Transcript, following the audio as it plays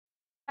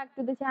back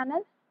to the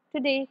channel.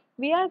 Today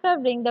we are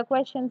covering the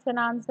questions and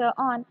answer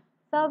on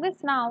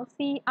ServiceNow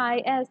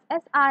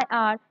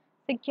CIS-SIR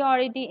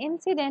Security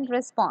Incident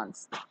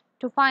Response.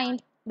 To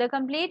find the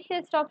complete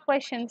list of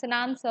questions and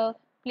answer,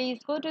 please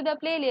go to the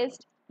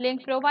playlist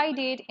link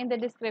provided in the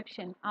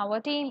description.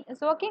 Our team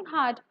is working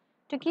hard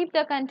to keep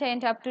the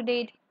content up to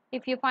date.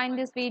 If you find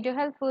this video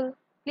helpful,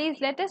 please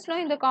let us know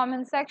in the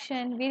comment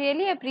section. We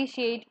really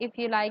appreciate if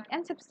you like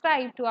and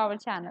subscribe to our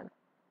channel.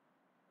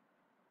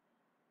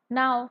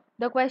 Now,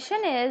 the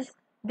question is,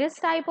 this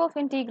type of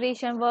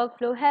integration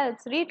workflow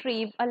helps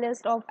retrieve a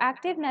list of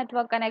active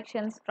network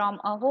connections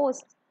from a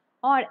host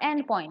or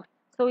endpoint,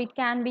 so it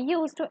can be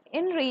used to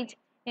enrich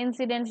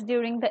incidents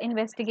during the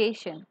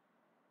investigation.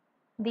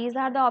 These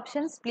are the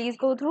options. Please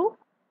go through.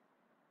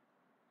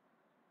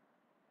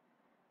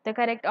 The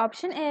correct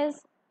option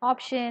is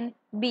option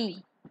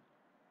B.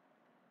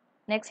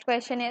 Next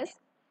question is,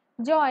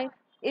 Joy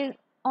is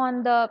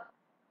on the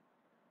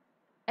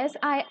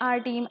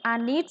SIR team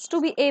and needs to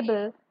be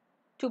able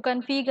to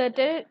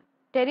configure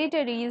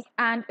territories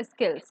and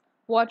skills.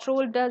 What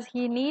role does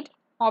he need?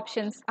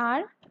 Options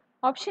are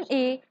option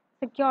A,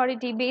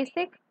 security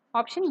basic,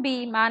 option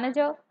B,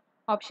 manager,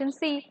 option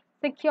C,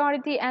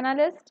 security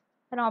analyst,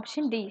 and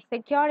option D,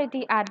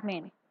 security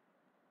admin.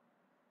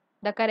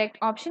 The correct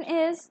option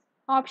is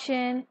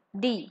option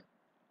D.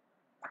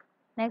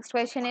 Next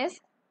question is,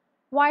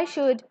 why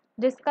should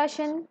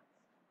discussion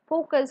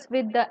focus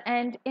with the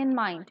end in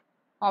mind?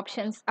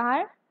 Options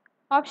are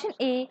option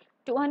A,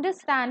 to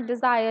understand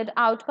desired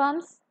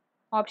outcomes,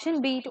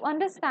 option B, to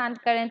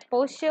understand current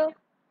posture,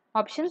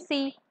 option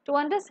C, to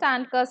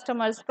understand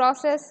customers'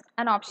 process,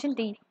 and option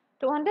D,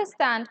 to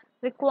understand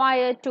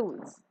required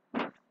tools.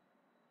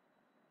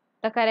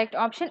 The correct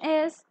option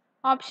is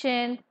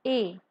option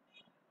A.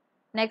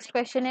 Next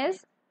question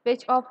is,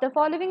 which of the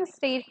following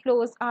state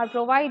flows are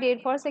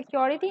provided for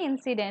security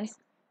incidents?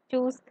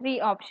 Choose three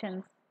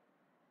options.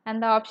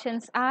 And the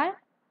options are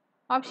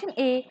option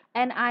A,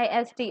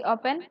 NIST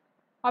open,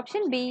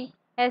 option B,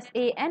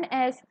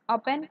 SANS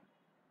open,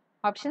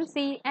 option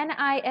C,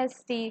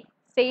 NIST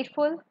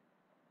stateful,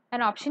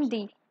 and option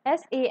D,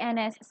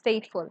 SANS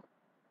stateful.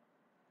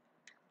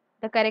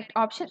 The correct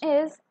option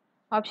is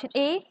option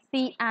A,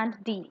 C, and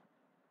D.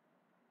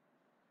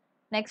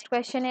 Next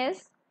question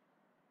is,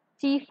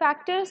 chief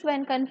factors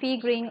when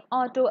configuring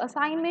auto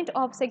assignment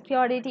of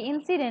security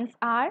incidents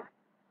are?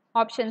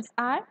 Options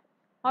are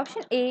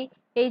option A,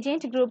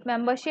 agent group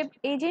membership,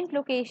 agent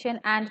location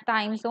and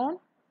time zone,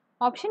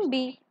 option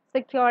B,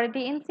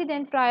 security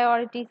incident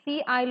priority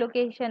CI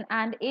location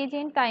and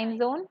agent time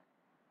zone,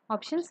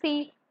 option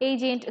C,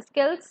 agent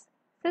skills,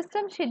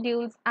 system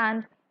schedules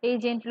and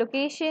agent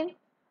location,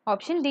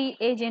 option D,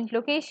 agent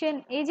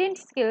location, agent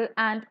skill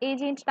and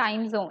agent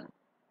time zone.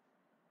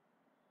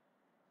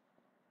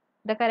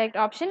 The correct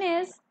option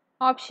is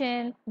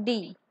option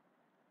D.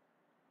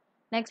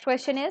 Next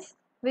question is,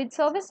 with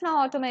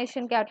ServiceNow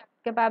automation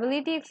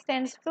capability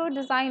extends Flow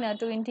Designer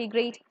to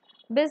integrate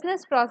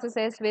business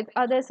processes with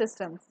other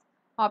systems.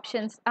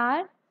 Options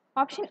are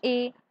option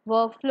A,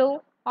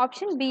 workflow,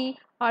 option B,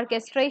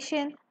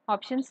 orchestration,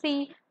 option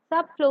C,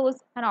 subflows,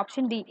 and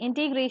option D,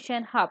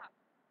 integration hub.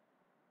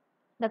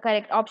 The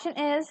correct option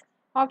is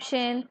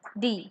option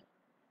D.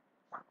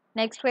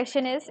 Next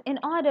question is, in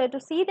order to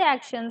see the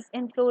actions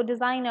in Flow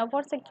Designer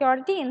for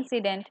security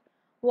incident,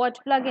 what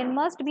plugin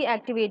must be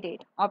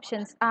activated?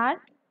 Options are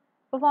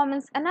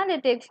performance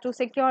analytics to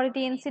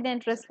security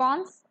incident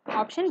response,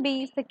 option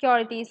B,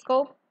 security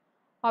scope,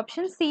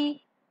 option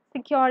C,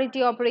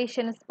 security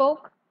operation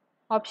scope,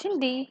 option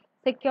D,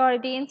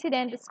 security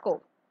incident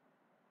scope.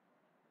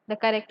 The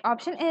correct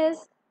option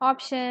is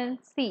option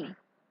C.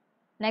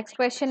 Next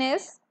question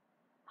is,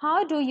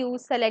 how do you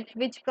select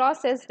which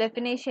process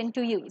definition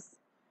to use?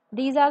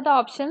 These are the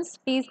options.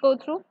 Please go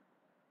through.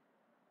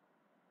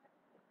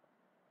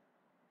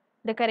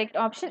 The correct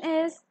option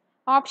is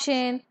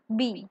option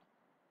B.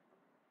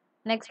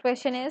 Next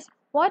question is,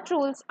 what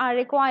rules are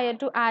required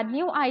to add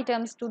new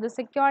items to the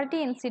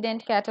security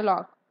incident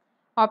catalog?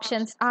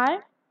 Options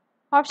are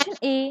option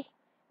A,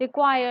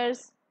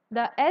 requires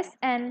the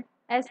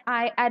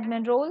SNSI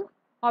admin role,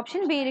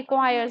 option B,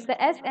 requires the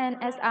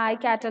SNSI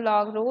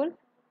catalog role,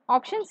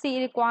 option C,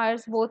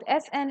 requires both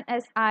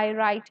SNSI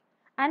write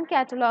and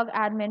catalog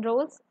admin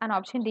roles, and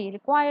option D,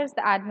 requires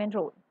the admin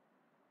role.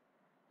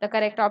 The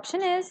correct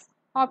option is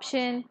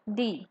option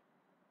D.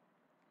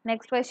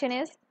 Next question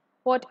is,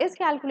 what is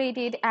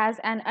calculated as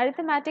an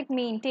arithmetic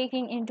mean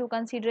taking into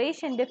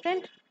consideration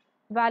different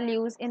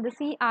values in the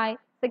CI,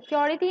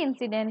 security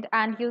incident,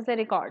 and user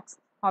records?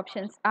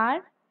 Options are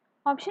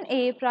option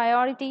A,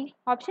 priority,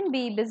 option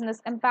B, business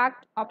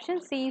impact,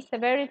 option C,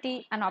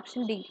 severity, and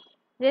option D,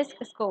 risk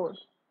score.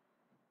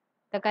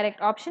 The correct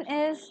option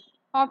is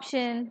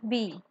option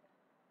B.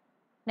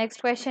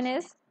 Next question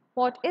is,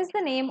 what is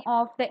the name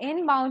of the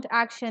inbound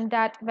action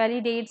that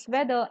validates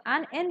whether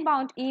an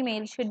inbound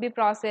email should be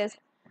processed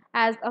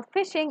as a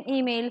phishing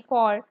email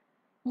for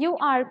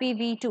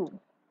URPV2?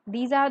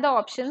 These are the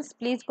options.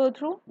 Please go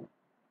through.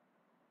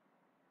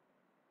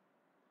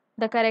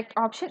 The correct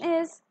option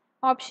is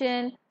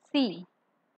option C.